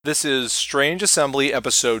This is Strange Assembly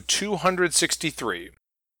episode 263,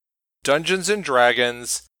 Dungeons &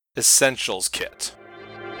 Dragons Essentials Kit.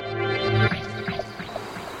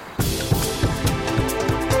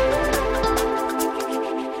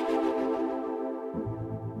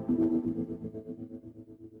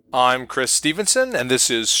 I'm Chris Stevenson, and this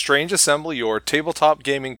is Strange Assembly, your tabletop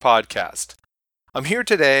gaming podcast. I'm here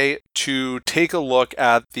today to take a look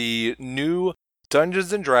at the new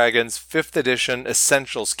Dungeons & Dragons 5th Edition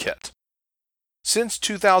Essentials Kit. Since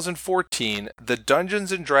 2014, the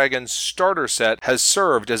Dungeons & Dragons Starter Set has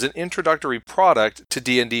served as an introductory product to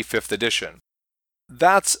D&D 5th Edition.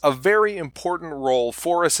 That's a very important role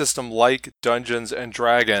for a system like Dungeons &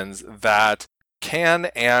 Dragons that can,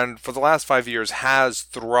 and for the last 5 years has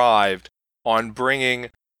thrived on bringing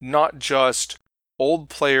not just old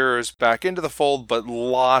players back into the fold, but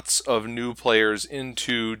lots of new players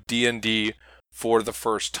into D&D for the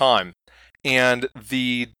first time. And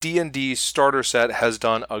the D&D starter set has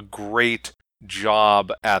done a great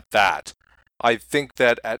job at that. I think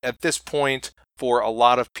that at this point, for a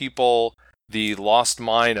lot of people, the Lost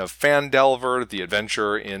Mine of Phandelver, the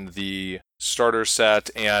adventure in the starter set,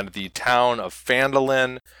 and the town of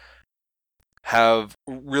Phandalin have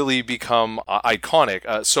really become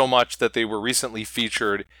iconic, so much that they were recently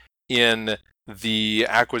featured in the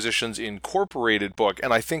Acquisitions Incorporated book,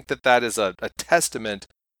 and I think that that is a testament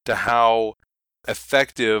to how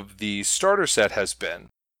effective the starter set has been.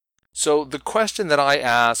 So the question that I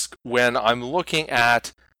ask when I'm looking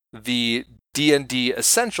at the D&D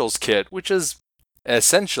Essentials Kit, which is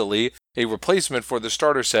essentially a replacement for the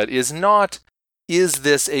starter set, is not, is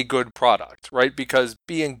this a good product, right? Because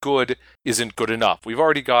being good isn't good enough. We've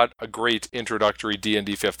already got a great introductory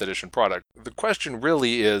D&D 5th Edition product. The question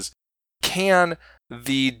really is, can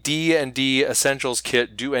the D&D Essentials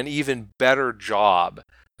Kit do an even better job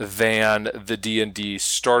than the D&D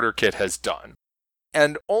Starter Kit has done?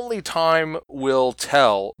 And only time will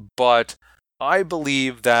tell, but I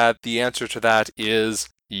believe that the answer to that is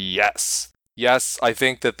yes. Yes, I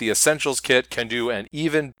think that the Essentials Kit can do an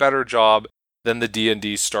even better job than the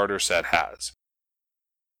D&D Starter Set has.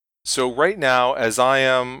 So right now, as I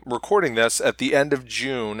am recording this at the end of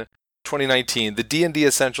June 2019, the D&D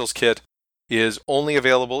Essentials Kit is only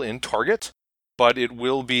available in Target, but it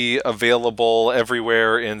will be available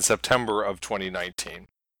everywhere in September of 2019.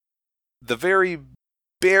 The very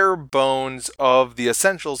bare bones of the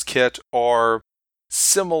Essentials Kit are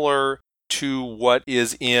similar to what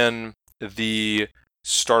is in the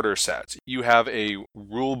starter set. You have a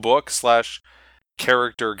rule book /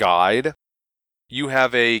 character guide. You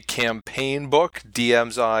have a campaign book,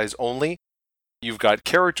 DM's eyes only. You've got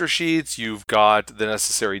character sheets. You've got the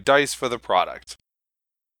necessary dice for the product.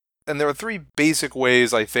 And there are three basic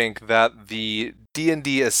ways I think that the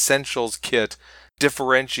D&D Essentials Kit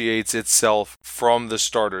differentiates itself from the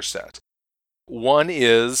starter set. One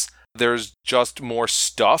is there's just more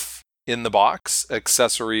stuff in the box,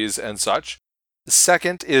 accessories and such. The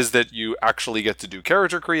second is that you actually get to do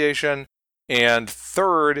character creation. And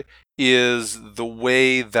third is the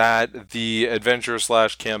way that the adventure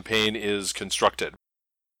 / campaign is constructed.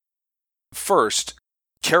 First,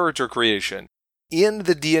 character creation. In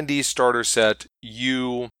the D&D starter set,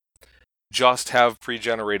 you just have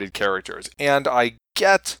pre-generated characters. And I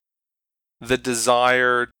get the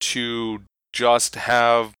desire to just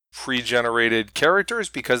have pre-generated characters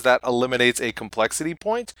because that eliminates a complexity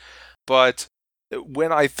point. But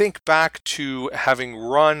when I think back to having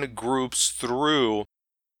run groups through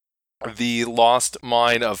the Lost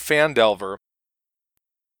Mine of Phandelver,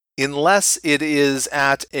 unless it is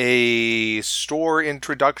at a store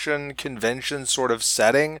introduction convention sort of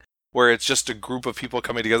setting where it's just a group of people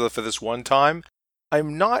coming together for this one time,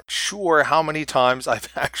 I'm not sure how many times I've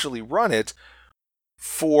actually run it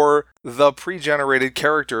for the pre-generated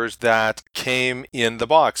characters that came in the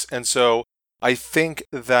box. And so I think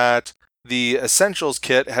that the Essentials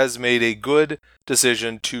Kit has made a good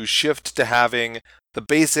decision to shift to having the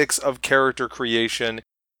basics of character creation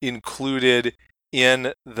included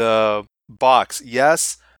in the box.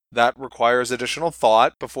 Yes, that requires additional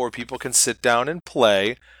thought before people can sit down and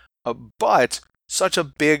play, but such a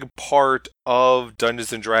big part of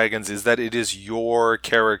Dungeons & Dragons is that it is your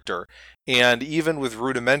character. And even with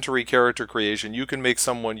rudimentary character creation, you can make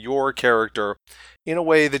someone your character in a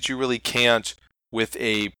way that you really can't with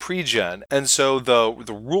a pre-gen. And so the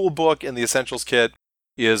rule book in the Essentials Kit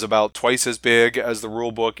is about twice as big as the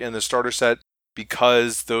rule book in the starter set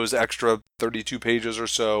because those extra 32 pages or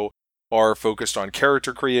so are focused on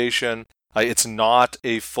character creation. It's not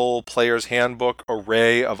a full player's handbook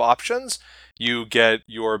array of options. You get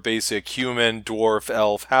your basic human, dwarf,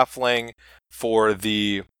 elf, halfling for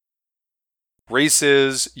the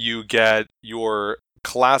races. You get your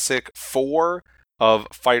classic 4 of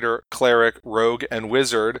Fighter, Cleric, Rogue, and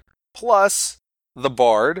Wizard, plus the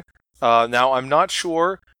Bard. Now, I'm not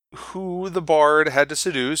sure who the Bard had to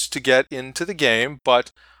seduce to get into the game,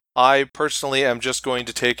 but I personally am just going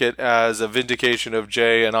to take it as a vindication of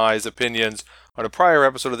Jay and I's opinions on a prior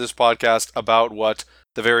episode of this podcast about what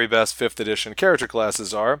the very best 5th edition character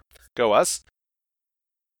classes are. Go us.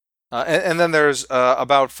 And then there's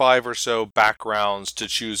about 5 or so backgrounds to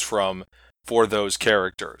choose from for those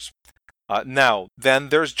characters. Now, then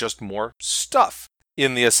there's just more stuff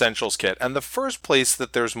in the Essentials kit. And the first place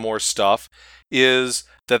that there's more stuff is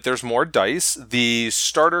that there's more dice. The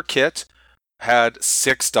starter kit had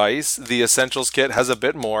 6 dice. The Essentials kit has a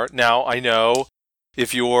bit more. Now, I know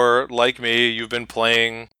if you're like me, you've been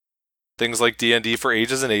playing things like D&D for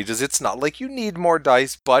ages and ages. It's not like you need more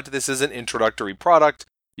dice, but this is an introductory product.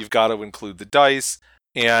 You've got to include the dice.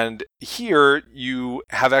 And here you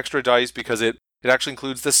have extra dice because it actually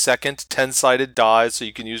includes the second 10-sided die, so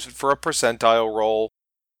you can use it for a percentile roll.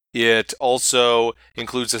 It also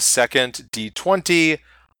includes a second D20.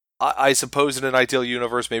 I suppose in an ideal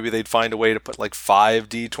universe, maybe they'd find a way to put like 5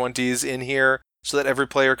 D20s in here so that every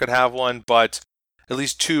player could have one, but at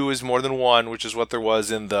least 2 is more than 1, which is what there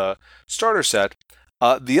was in the starter set.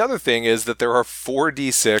 The other thing is that there are 4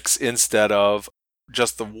 D6 instead of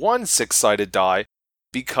just the 1 6-sided die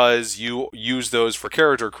because you use those for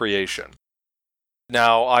character creation.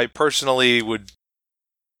 Now, I personally would,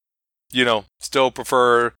 still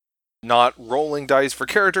prefer not rolling dice for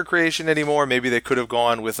character creation anymore. Maybe they could have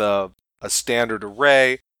gone with a standard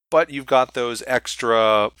array, but you've got those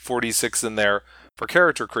extra 46 in there for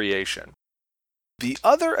character creation. The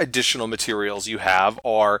other additional materials you have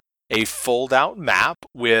are a fold-out map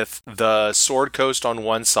with the Sword Coast on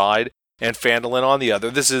one side and Phandalin on the other.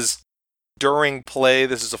 This is during play.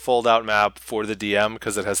 This is a fold-out map for the DM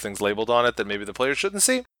because it has things labeled on it that maybe the player shouldn't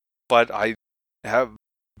see. But I have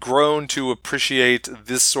grown to appreciate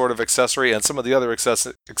this sort of accessory and some of the other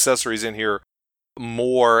accessories in here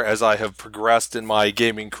more as I have progressed in my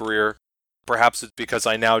gaming career. Perhaps it's because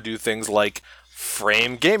I now do things like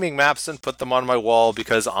frame gaming maps and put them on my wall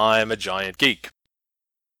because I'm a giant geek.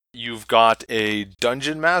 You've got a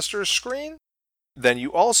Dungeon Master screen. Then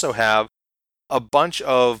you also have a bunch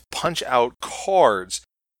of punch-out cards.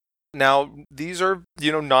 Now, these are,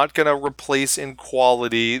 not going to replace in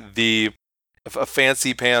quality the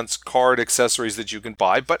fancy pants card accessories that you can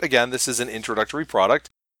buy. But again, this is an introductory product.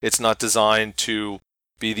 It's not designed to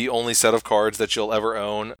be the only set of cards that you'll ever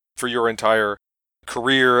own for your entire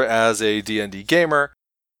career as a D&D gamer.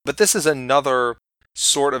 But this is another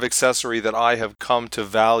sort of accessory that I have come to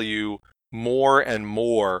value more and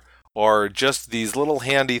more, are just these little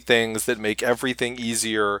handy things that make everything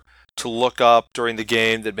easier to look up during the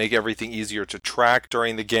game, that make everything easier to track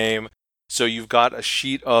during the game. So you've got a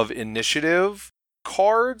sheet of initiative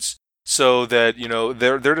cards so that,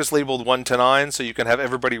 they're just labeled 1 to 9, so you can have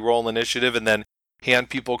everybody roll initiative and then hand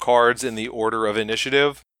people cards in the order of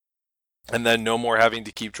initiative, and then no more having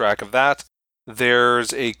to keep track of that.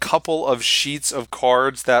 There's a couple of sheets of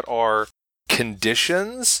cards that are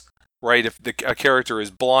conditions, right? If a character is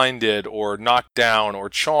blinded or knocked down or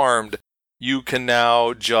charmed, you can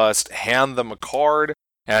now just hand them a card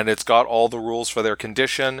and it's got all the rules for their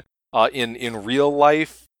condition. In real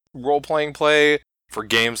life role-playing play, for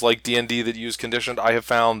games like D&D that use conditioned, I have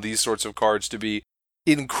found these sorts of cards to be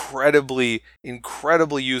incredibly,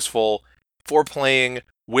 incredibly useful for playing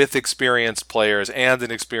with experienced players and an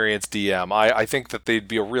experienced DM. I think that they'd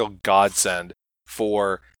be a real godsend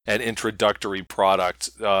for an introductory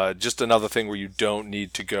product. Just another thing where you don't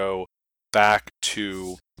need to go back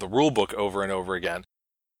to the rulebook over and over again.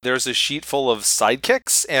 There's a sheet full of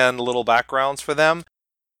sidekicks and little backgrounds for them.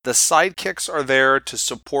 The sidekicks are there to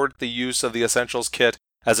support the use of the Essentials kit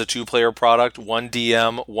as a 2-player product. 1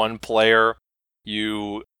 DM, 1 player.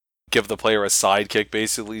 You give the player a sidekick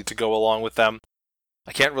basically to go along with them.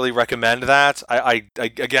 I can't really recommend that. I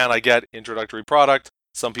get introductory product.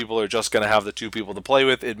 Some people are just going to have the 2 people to play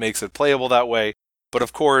with. It makes it playable that way. But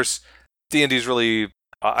of course, D&D is really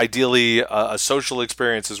ideally a social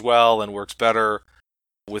experience as well and works better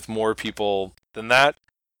with more people than that.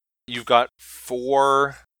 You've got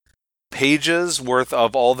 4 pages worth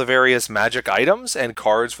of all the various magic items and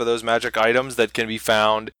cards for those magic items that can be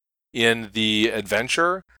found in the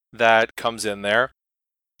adventure that comes in there.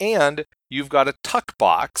 And you've got a tuck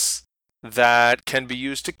box that can be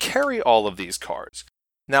used to carry all of these cards.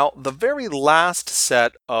 Now, the very last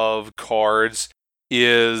set of cards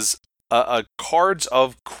is cards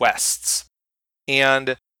of quests.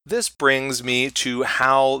 And this brings me to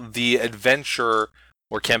how the adventure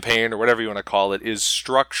or campaign or whatever you want to call it is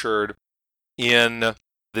structured in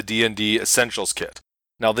the D&D Essentials Kit.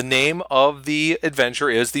 Now, the name of the adventure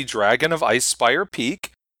is The Dragon of Icespire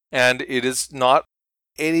Peak, and it is not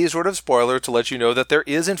any sort of spoiler to let you know that there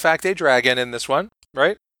is in fact a dragon in this one,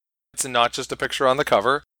 right? It's not just a picture on the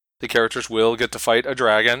cover. The characters will get to fight a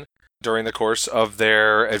dragon during the course of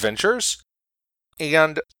their adventures.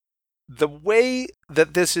 And the way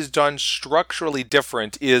that this is done structurally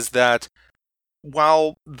different is that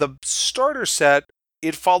while the starter set,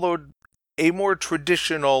 it followed a more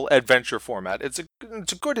traditional adventure format. It's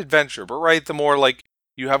a good adventure, but right, the more like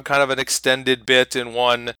you have kind of an extended bit in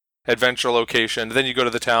one adventure location, then you go to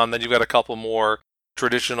the town, then you've got a couple more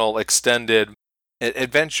traditional extended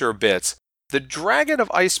adventure bits. The Dragon of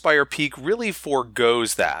Icespire Peak really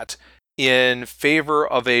forgoes that in favor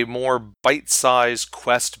of a more bite-sized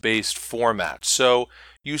quest-based format. So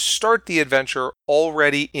you start the adventure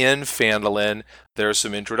already in Phandalin. There's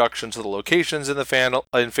some introduction to the locations in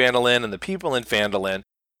Phandalin and the people in Phandalin.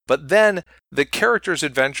 But then the characters'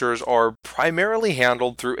 adventures are primarily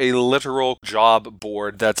handled through a literal job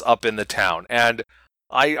board that's up in the town. And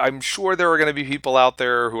I'm sure there are going to be people out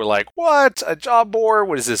there who are like, what? A job board?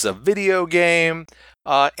 What is this, a video game?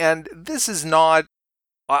 And this is not,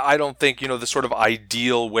 I don't think, the sort of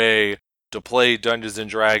ideal way to play Dungeons &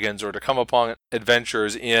 Dragons or to come upon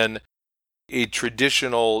adventures in a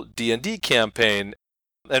traditional D&D campaign.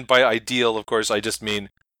 And by ideal, of course, I just mean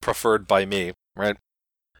preferred by me, right?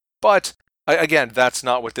 But, again, that's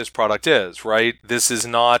not what this product is, right? This is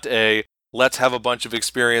not a, let's have a bunch of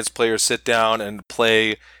experienced players sit down and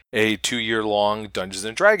play a 2-year-long Dungeons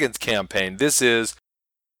 & Dragons campaign. This is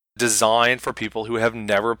designed for people who have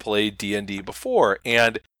never played D&D before.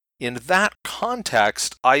 And in that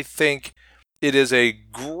context, I think it is a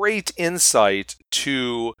great insight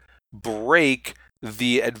to break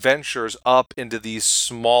the adventures up into these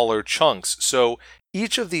smaller chunks. So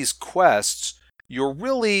each of these quests, you're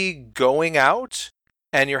really going out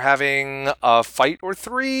and you're having a fight or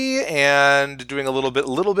 3 and doing a little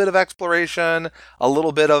bit of exploration, a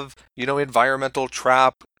little bit of, environmental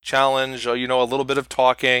trap challenge, a little bit of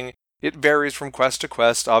talking. It varies from quest to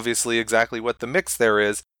quest, obviously exactly what the mix there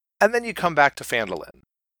is. And then you come back to Phandalin.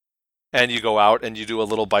 And you go out and you do a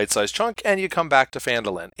little bite-sized chunk and you come back to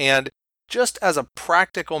Phandalin. And just as a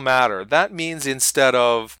practical matter, that means instead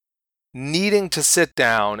of needing to sit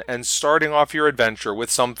down and starting off your adventure with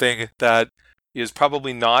something that is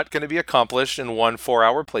probably not going to be accomplished in one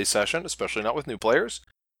 4-hour play session, especially not with new players,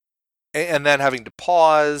 and then having to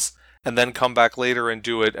pause and then come back later and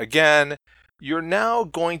do it again, you're now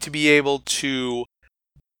going to be able to,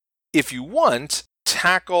 if you want,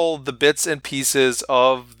 tackle the bits and pieces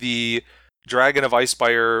of the Dragon of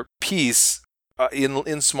Icespire piece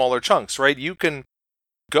in smaller chunks, right? You can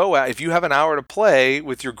go out, if you have an hour to play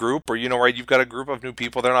with your group, or right, you've got a group of new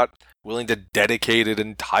people, they're not willing to dedicate an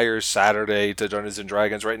entire Saturday to Dungeons &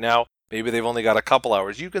 Dragons right now. Maybe they've only got a couple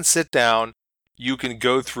hours. You can sit down, you can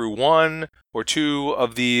go through 1 or 2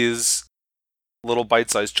 of these little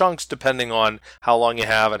bite-sized chunks, depending on how long you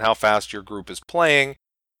have and how fast your group is playing.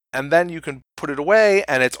 And then you can put it away,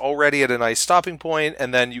 and it's already at a nice stopping point,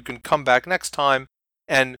 and then you can come back next time.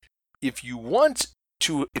 And if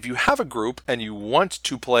you have a group and you want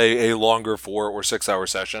to play a longer 4 or 6 hour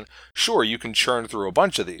session, sure, you can churn through a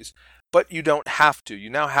bunch of these, but you don't have to. You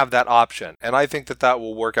now have that option. And I think that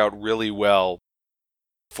will work out really well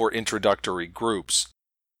for introductory groups.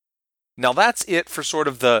 Now that's it for sort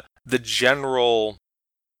of the general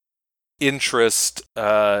interest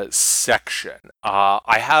section.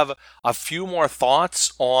 I have a few more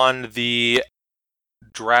thoughts on the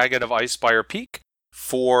Dragon of Icespire Peak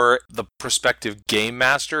for the prospective game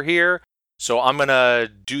master here. So I'm going to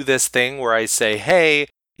do this thing where I say, hey,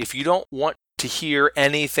 if you don't want to hear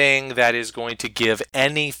anything that is going to give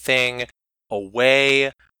anything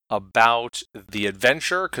away about the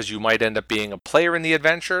adventure, because you might end up being a player in the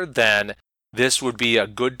adventure, then this would be a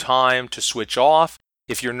good time to switch off.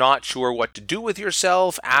 If you're not sure what to do with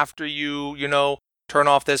yourself after you turn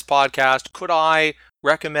off this podcast, could I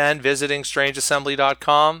recommend visiting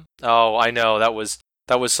strangeassembly.com? Oh, I know, that was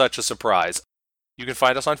such a surprise. You can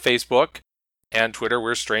find us on Facebook and Twitter.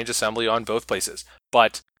 We're Strange Assembly on both places.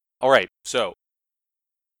 But all right, so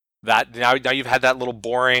that now you've had that little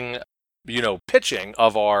boring, pitching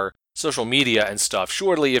of our social media and stuff.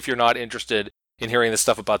 Surely, if you're not interested in hearing this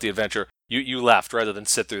stuff about the adventure, you left rather than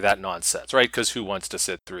sit through that nonsense, right? Because who wants to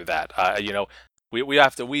sit through that? We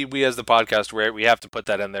have to. We as the podcast, we have to put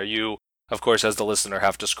that in there. You, of course, as the listener,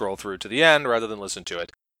 have to scroll through to the end rather than listen to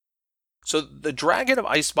it. So the Dragon of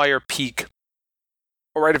Icespire Peak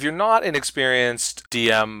All right, if you're not an experienced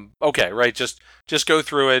DM, okay, right, just go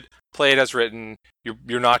through it, play it as written.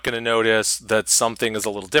 You're not going to notice that something is a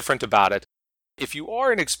little different about it. If you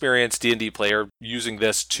are an experienced D&D player using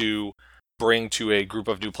this to bring to a group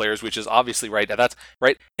of new players, which is obviously right, that's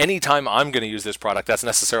right. Anytime I'm going to use this product, that's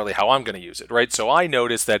necessarily how I'm going to use it, right? So I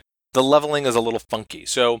notice that the leveling is a little funky.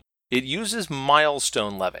 So it uses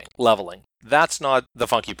milestone leveling. That's not the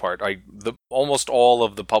funky part. Almost all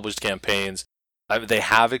of the published campaigns, they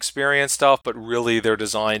have experience stuff, but really they're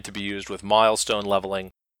designed to be used with milestone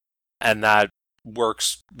leveling. And that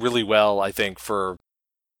works really well, I think, for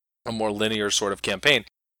a more linear sort of campaign.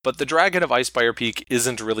 But the Dragon of Icespire Peak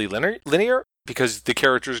isn't really linear because the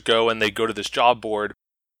characters go and they go to this job board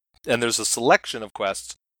and there's a selection of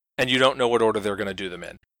quests and you don't know what order they're going to do them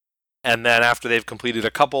in. And then after they've completed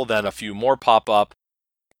a couple, then a few more pop up.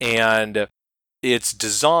 And it's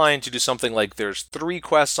designed to do something like there's 3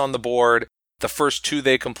 quests on the board. The first 2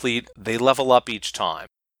 they complete, they level up each time.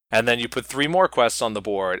 And then you put 3 more quests on the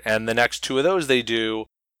board, and the next 2 of those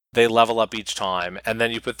they level up each time. And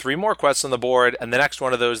then you put 3 more quests on the board, and the next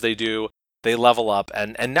one of those they level up.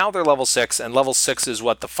 And now they're level 6, and level 6 is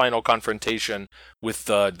what the final confrontation with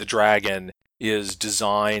the dragon is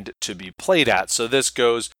designed to be played at. So this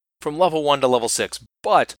goes from level 1 to level 6.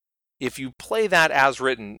 But if you play that as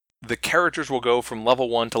written, the characters will go from level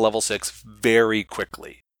 1 to level 6 very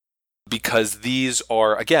quickly. Because these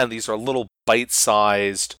are little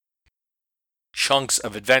bite-sized chunks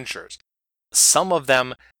of adventures. Some of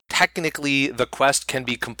them, technically, the quest can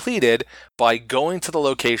be completed by going to the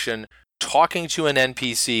location, talking to an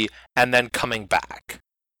NPC, and then coming back.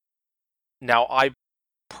 Now, I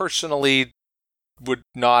personally would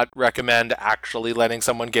not recommend actually letting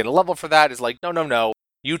someone gain a level for that. It's like, no.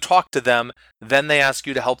 You talk to them, then they ask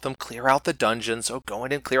you to help them clear out the dungeon, so go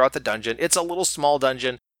in and clear out the dungeon. It's a little small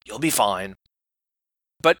dungeon. You'll be fine.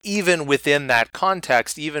 But even within that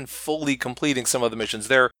context, even fully completing some of the missions,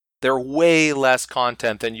 they're way less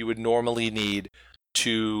content than you would normally need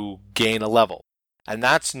to gain a level. And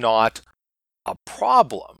that's not a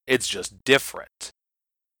problem. It's just different,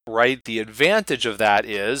 right? The advantage of that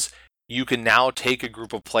is you can now take a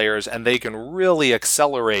group of players and they can really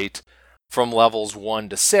accelerate from levels 1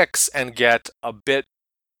 to 6 and get a bit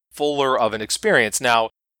fuller of an experience. Now,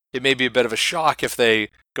 it may be a bit of a shock if they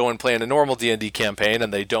go and play in a normal D&D campaign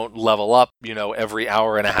and they don't level up, every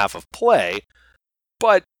hour and a half of play.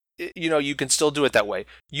 But, you can still do it that way.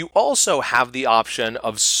 You also have the option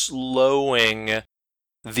of slowing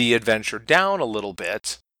the adventure down a little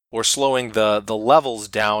bit, or slowing the levels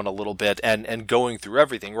down a little bit and going through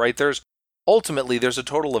everything, right? There's a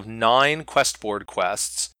total of 9 quest board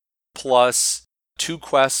quests, plus 2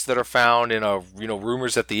 quests that are found in a,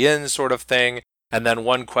 rumors at the inn sort of thing, and then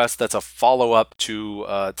 1 quest that's a follow-up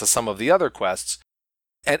to some of the other quests.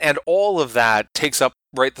 And all of that takes up,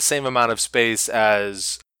 right, the same amount of space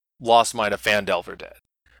as Lost Mine of Phandelver did,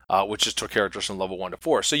 which just took characters from level 1 to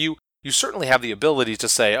 4. So you certainly have the ability to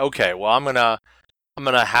say, okay, well, I'm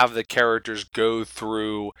gonna have the characters go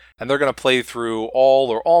through, and they're gonna play through all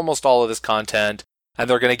or almost all of this content, and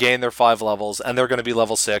they're gonna gain their 5 levels, and they're gonna be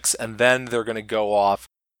level 6, and then they're gonna go off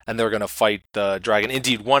and they're gonna fight the dragon.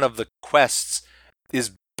 Indeed, one of the quests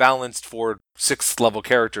is balanced for 6th level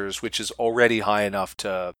characters, which is already high enough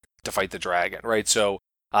to fight the dragon, right? So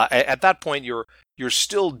at that point, you're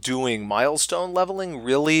still doing milestone leveling,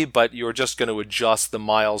 really, but you're just going to adjust the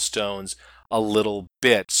milestones a little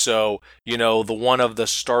bit. So, the one of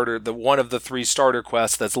the 3 starter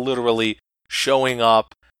quests that's literally showing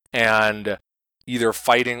up and either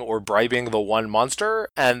fighting or bribing the one monster,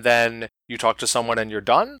 and then you talk to someone and you're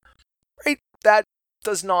done, right? That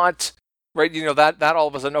does not, right? That all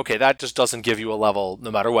of a sudden, okay, that just doesn't give you a level no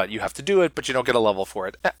matter what. You have to do it, but you don't get a level for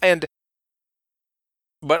it.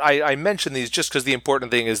 But I mention these just because the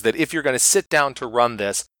important thing is that if you're going to sit down to run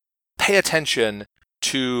this, pay attention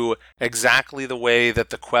to exactly the way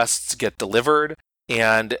that the quests get delivered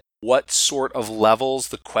and what sort of levels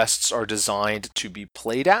the quests are designed to be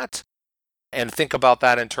played at. And think about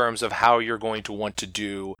that in terms of how you're going to want to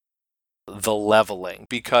do the leveling,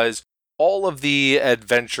 because all of the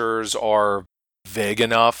adventures are vague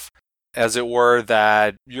enough, as it were,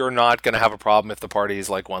 that you're not going to have a problem if the party is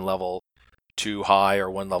like 1 level too high or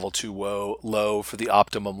 1 level too low for the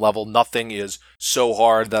optimum level. Nothing is so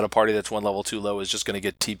hard that a party that's 1 level too low is just going to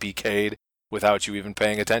get TPK'd without you even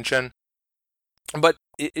paying attention. But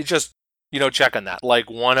it just, check on that. Like,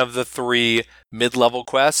 one of the 3 mid-level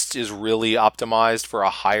quests is really optimized for a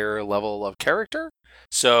higher level of character.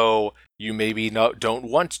 So you maybe don't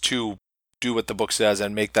want to do what the book says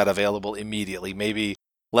and make that available immediately. Maybe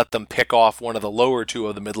let them pick off one of the lower 2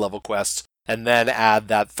 of the mid-level quests and then add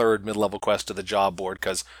that third mid-level quest to the job board,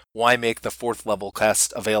 because why make the fourth level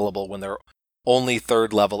quest available when they're only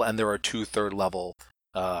third level and there are 2 third level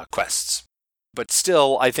quests? But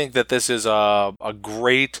still, I think that this is a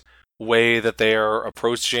great way that they are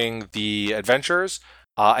approaching the adventures.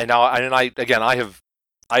 I think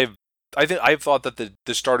I've thought that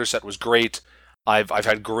the starter set was great. I've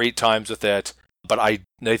had great times with it, but I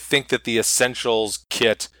think that the Essentials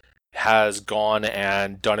kit has gone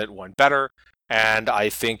and done it one better, and I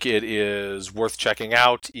think it is worth checking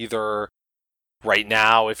out either right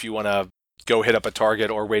now if you want to go hit up a Target,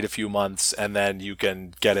 or wait a few months and then you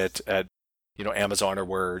can get it at Amazon, or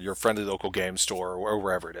where your friendly local game store, or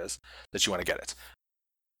wherever it is that you want to get it.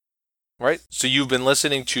 Right? So you've been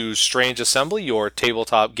listening to Strange Assembly, your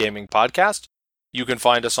tabletop gaming podcast. You can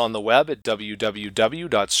find us on the web at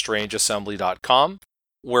www.strangeassembly.com.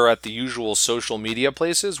 We're at the usual social media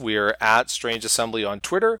places. We are at Strange Assembly on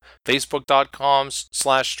Twitter,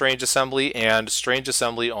 facebook.com/Strange Assembly, and Strange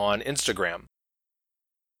Assembly on Instagram.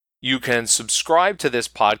 You can subscribe to this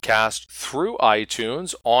podcast through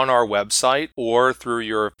iTunes, on our website, or through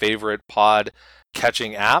your favorite pod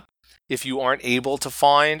catching app. If you aren't able to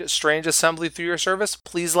find Strange Assembly through your service,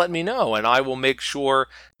 please let me know, and I will make sure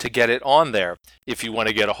to get it on there. If you want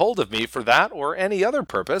to get a hold of me for that or any other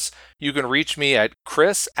purpose, you can reach me at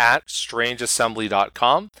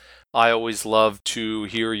chris@strangeassembly.com. I always love to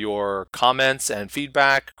hear your comments and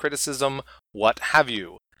feedback, criticism, what have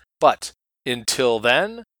you. But until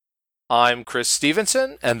then, I'm Chris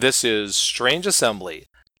Stevenson, and this is Strange Assembly.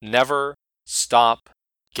 Never stop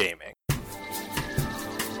gaming.